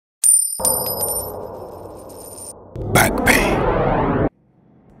Back Pay.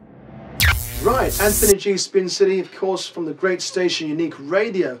 Right, Anthony G, Spincity, of course, from the great station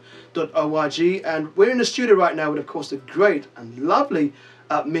uniqueradio.org, and we're in the studio right now with, of course, the great and lovely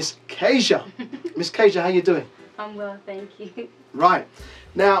Miss Kjah. Miss Kjah, how you doing? I'm well, thank you. Right,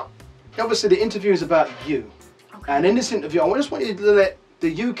 now, obviously the interview is about you, and in this interview, I just want you to let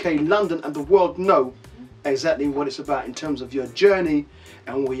the UK, London, and the world know exactly what it's about in terms of your journey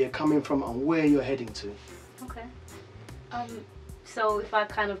and where you're coming from and where you're heading to. Okay. So if I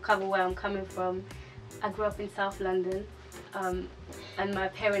kind of cover where I'm coming from, I grew up in South London, and my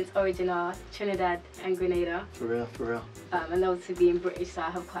parents' origin are Trinidad and Grenada. For real, for real. And obviously being British, so I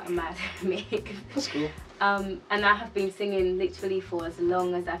have quite a mad mix. That's cool. And I have been singing literally for as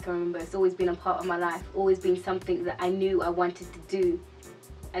long as I can remember. It's always been a part of my life, always been something that I knew I wanted to do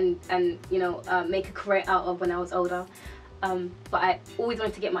and you know, make a career out of when I was older. But I always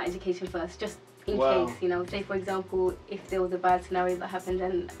wanted to get my education first, just in case, you know, say for example, if there was a bad scenario that happened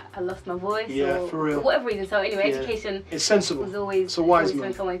and I lost my voice, or for real. for whatever reason. So anyway, education it's sensible. was always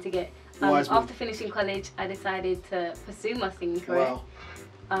something I wanted to get. After finishing college, I decided to pursue my singing career.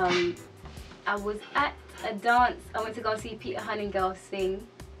 I was at a dance, I went to go and see Peter Honeygall sing,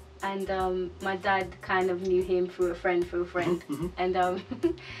 and my dad kind of knew him through a friend, and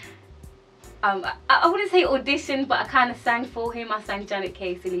I wouldn't say audition, but I kind of sang for him. I sang Janet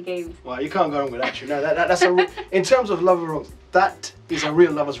Kay, Silly Games. Well, you can't go wrong with that tune. No, that's a in terms of Lovers Rock, that is a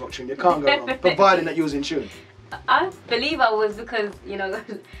real Lovers Rock tune. You can't go wrong, providing that you was in tune. I believe I was, because, you know,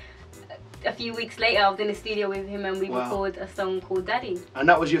 a few weeks later I was in the studio with him and we recorded a song called Daddy. And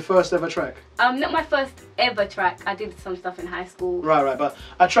that was your first ever track? Not my first ever track. I did some stuff in high school. Right, but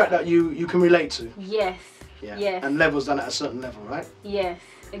a track that you can relate to? Yes. Yeah. Yes. And levels done at a certain level, right? Yes,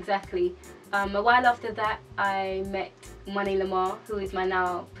 exactly. A while after that, I met Money Lamar, who is my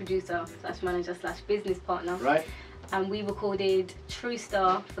now producer slash manager slash business partner. Right. And we recorded True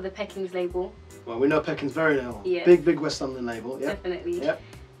Star for the Peckings label. Well, we know Peckings very well. Yeah. Big West London label. Yep. Definitely. Yep.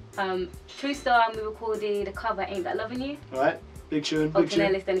 True Star, and we recorded a cover, Ain't That Loving You. Right. Big tune. Big tune.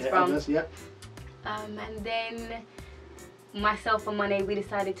 Ellis, Dennis Brown. Yep. And then myself and Money, we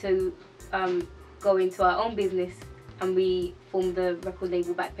decided to go into our own business, and we formed the record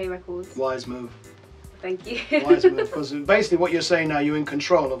label Back Pay Records. Wise move. Thank you. Wise move, because basically what you're saying now, you're in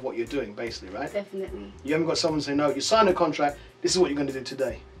control of what you're doing, basically, right? Definitely. You haven't got someone saying, no, you signed a contract, this is what you're going to do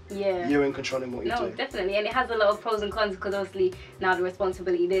today. Yeah. You're in control of what you're doing. No, definitely, and it has a lot of pros and cons, because obviously now the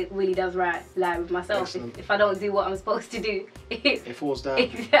responsibility really does lie with myself. If I don't do what I'm supposed to do, it falls down.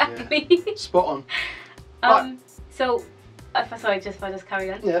 Exactly. Yeah. Spot on. Right. So, if I just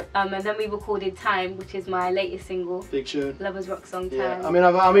carry on. Yeah. And then we recorded Time, which is my latest single. Big tune. Lovers Rock song. Time. Yeah. I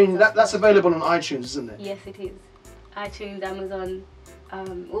mean that's available on iTunes, isn't it? Yes, it is. iTunes, Amazon,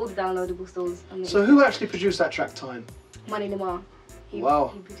 all the downloadable stores. So who actually produced that track, Time? Money Lamar. He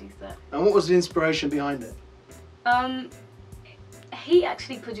produced that. And what was the inspiration behind it? He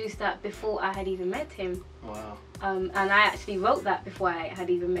actually produced that before I had even met him. Wow. And I actually wrote that before I had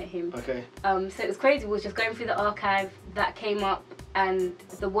even met him. Okay. So it was crazy. We was just going through the archive, that came up, and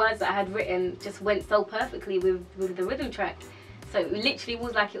the words that I had written just went so perfectly with the rhythm track. So it literally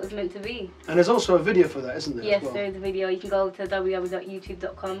was like it was meant to be. And there's also a video for that, isn't there? Yes, there is a video. You can go to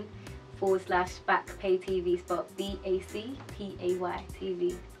www.youtube.com/backpaytv, spelled BACPAY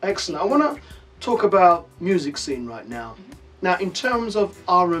TV. Excellent. I want to talk about music scene right now. Now, in terms of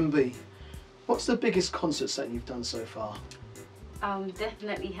R&B, what's the biggest concerts that you've done so far?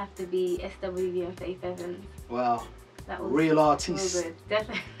 Definitely have to be SWV and Faith Evans. Wow. That was real artists. So good.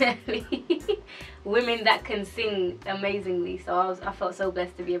 Definitely. Women that can sing amazingly. So I felt so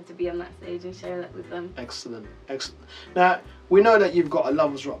blessed to be able to be on that stage and share that with them. Excellent, excellent. Now, we know that you've got a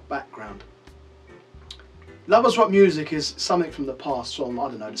Lovers Rock background. Lovers Rock music is something from the past, from, I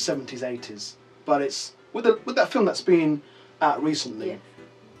don't know, the 70s, 80s. But it's, with that film that's been out recently, yes.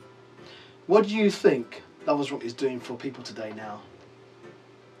 What do you think Lovers Rock is doing for people today now?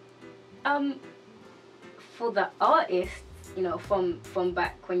 For the artists, you know, from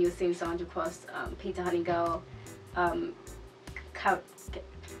back when you were seeing Sandra Cross, Peter Honeygall, Carol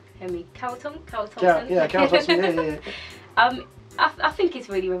Thompson. Yeah, Carol Thompson, yeah. I think it's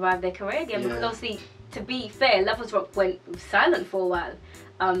really revived their career again, because obviously, to be fair, Lovers Rock went silent for a while.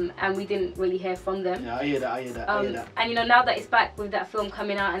 And we didn't really hear from them. Yeah, I hear that. And you know, now that it's back with that film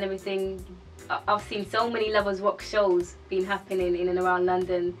coming out and everything, I've seen so many Lovers Rock shows being happening in and around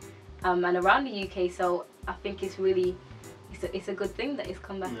London and around the UK. So I think it's really, it's a good thing that it's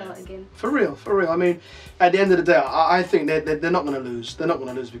come back out again. For real. I mean, at the end of the day, I think they're not going to lose. They're not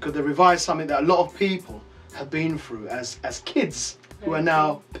going to lose, because they revised something that a lot of people have been through as kids. who are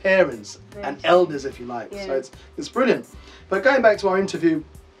now parents and elders, if you like. Yeah. So it's brilliant. But going back to our interview,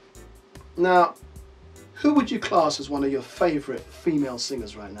 now, who would you class as one of your favourite female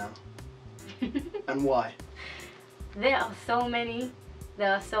singers right now? And why? There are so many.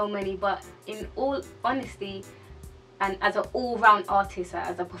 There are so many, but in all honesty, and as an all-round artist,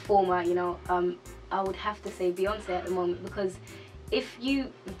 as a performer, you know, I would have to say Beyonce at the moment, because if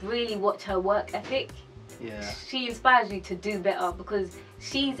you really watch her work ethic, she inspires you to do better, because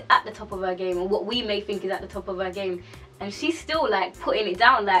she's at the top of her game, and what we may think is at the top of her game, and she's still like putting it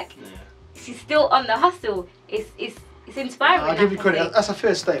down, like she's still on the hustle. It's inspiring. I'll give you credit. That's a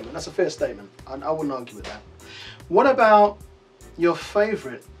fair statement. That's a fair statement. I wouldn't argue with that. What about your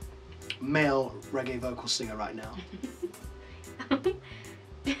favourite male reggae vocal singer right now?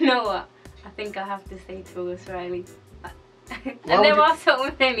 You know what? I think I have to say Taurus Riley. And there are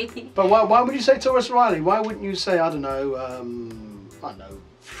so many. But why would you say Taurus Riley? Why wouldn't you say, I don't know,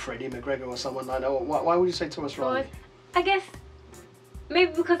 Freddie McGregor or someone like that? Why would you say Taurus Riley? I guess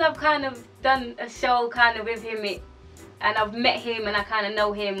maybe because I've kind of done a show kind of with him, and I've met him and I kind of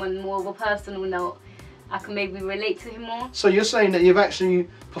know him on more of a personal note. I can maybe relate to him more. So you're saying that you've actually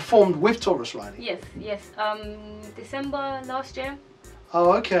performed with Taurus Riley? Yes. December last year.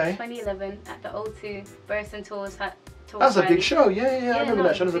 Oh, okay. 2011 at the O2, Burson Tours had Taurus That's a Riley. big show, yeah, I remember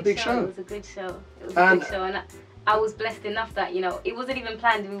that show. It was a big show. It was a good show. It was a good show, and I was blessed enough that, you know, it wasn't even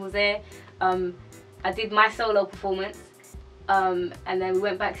planned. We was there. I did my solo performance, and then we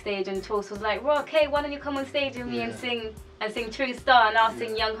went backstage, and Taurus was like, "Well, okay, why don't you come on stage with me and sing True Star, and I'll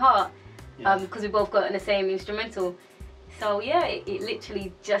sing Young Heart." Because we both got in the same instrumental. So yeah, it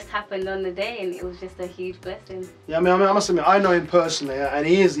literally just happened on the day, and it was just a huge blessing. Yeah, I must admit, I know him personally, and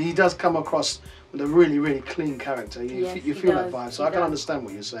he does come across with a really, really clean character. You feel that vibe, so I can understand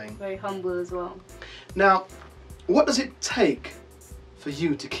what you're saying. Very humble as well. Now, what does it take for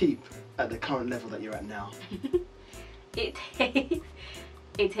you to keep at the current level that you're at now? It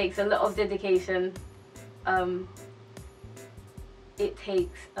takes a lot of dedication. It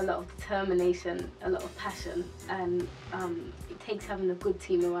takes a lot of determination, a lot of passion, and it takes having a good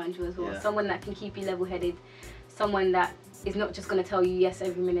team around you as well. Someone that can keep you level-headed, someone that is not just going to tell you yes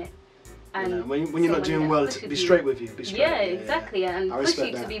every minute. And you know, when you're not doing well, to be straight with you. Be straight with you. Exactly, and push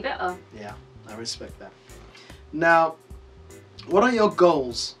you to be better. Yeah, I respect that. Now, what are your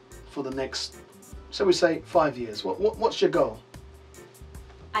goals for the next, shall we say, 5 years? What's your goal?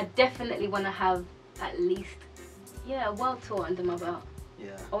 I definitely want to have at least a world tour under my belt.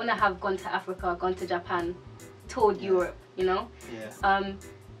 I want to have gone to Africa, gone to Japan, toured Europe, you know. I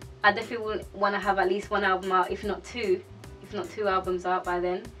definitely want to have at least one album out, if not two albums out by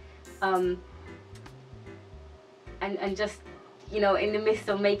then. And just, you know, in the midst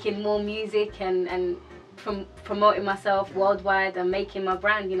of making more music and promoting myself worldwide and making my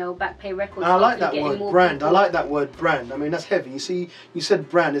brand, you know, Backpay Records. I like that word, brand. People. I like that word, brand. I mean, that's heavy. You see, you said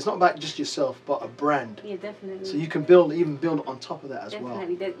brand. It's not about just yourself, but a brand. Yeah, definitely. So you can even build on top of that as well.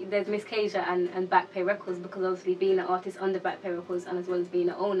 Definitely. There's Miss Kjah and Backpay Records, because obviously being an artist under Backpay Records and as well as being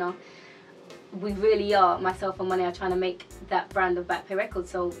an owner, we really are, myself and Money, are trying to make that brand of Backpay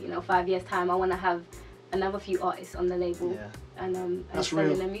Records. So, you know, 5 years time, I want to have another few artists on the label and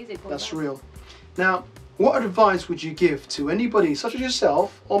selling their music. That's real. Now, what advice would you give to anybody such as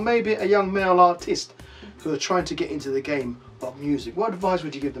yourself, or maybe a young male artist who are trying to get into the game of music? What advice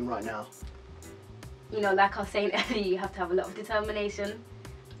would you give them right now? You know, like I was saying earlier, you have to have a lot of determination.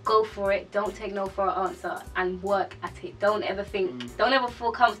 Go for it. Don't take no for an answer, and work at it. Don't ever think, don't ever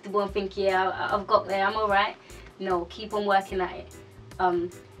feel comfortable and think, yeah, I've got there, I'm all right. No, keep on working at it.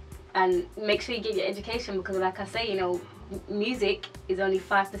 And make sure you get your education, because like I say, you know, music is only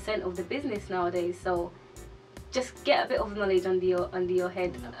 5% of the business nowadays. So just get a bit of knowledge under your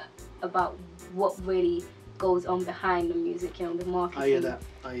head about what really goes on behind the music, you know, the marketing. I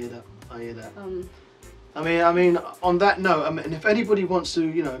hear that. I mean, on that note, and if anybody wants to,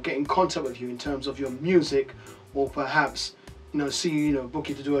 you know, get in contact with you in terms of your music, or perhaps, you know, see you, book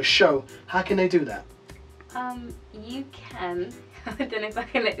you to do a show, how can they do that? You can. I don't know if I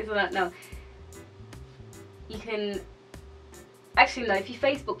can let this one out now. You can. Actually, no, if you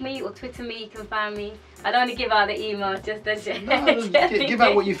Facebook me or Twitter me, you can find me. I don't want to give out the email, just give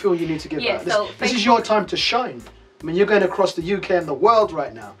out what you feel you need to give out. This is your time to shine. I mean, you're going across the UK and the world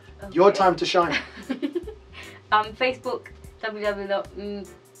right now. Okay. Your time to shine. Facebook,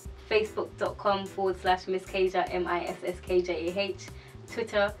 www.facebook.com/Miss Kjah, MISSKJAH.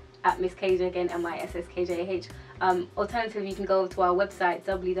 Twitter, @Miss Kjah, again, MISSKJAH. Alternatively, you can go to our website,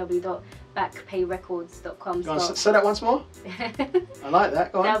 www.backpayrecords.com. Go on, say that once more. I like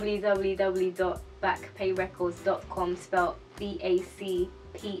that. Go on. www.backpayrecords.com, spelled VACPAY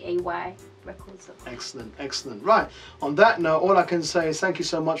Records. Excellent, excellent. Right, on that note, all I can say is thank you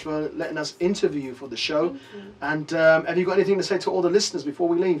so much for letting us interview you for the show. Thank you. And have you got anything to say to all the listeners before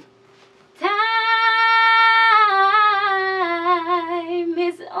we leave? Time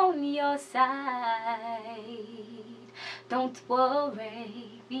is on your side. Don't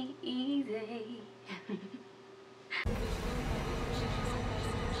worry, be easy.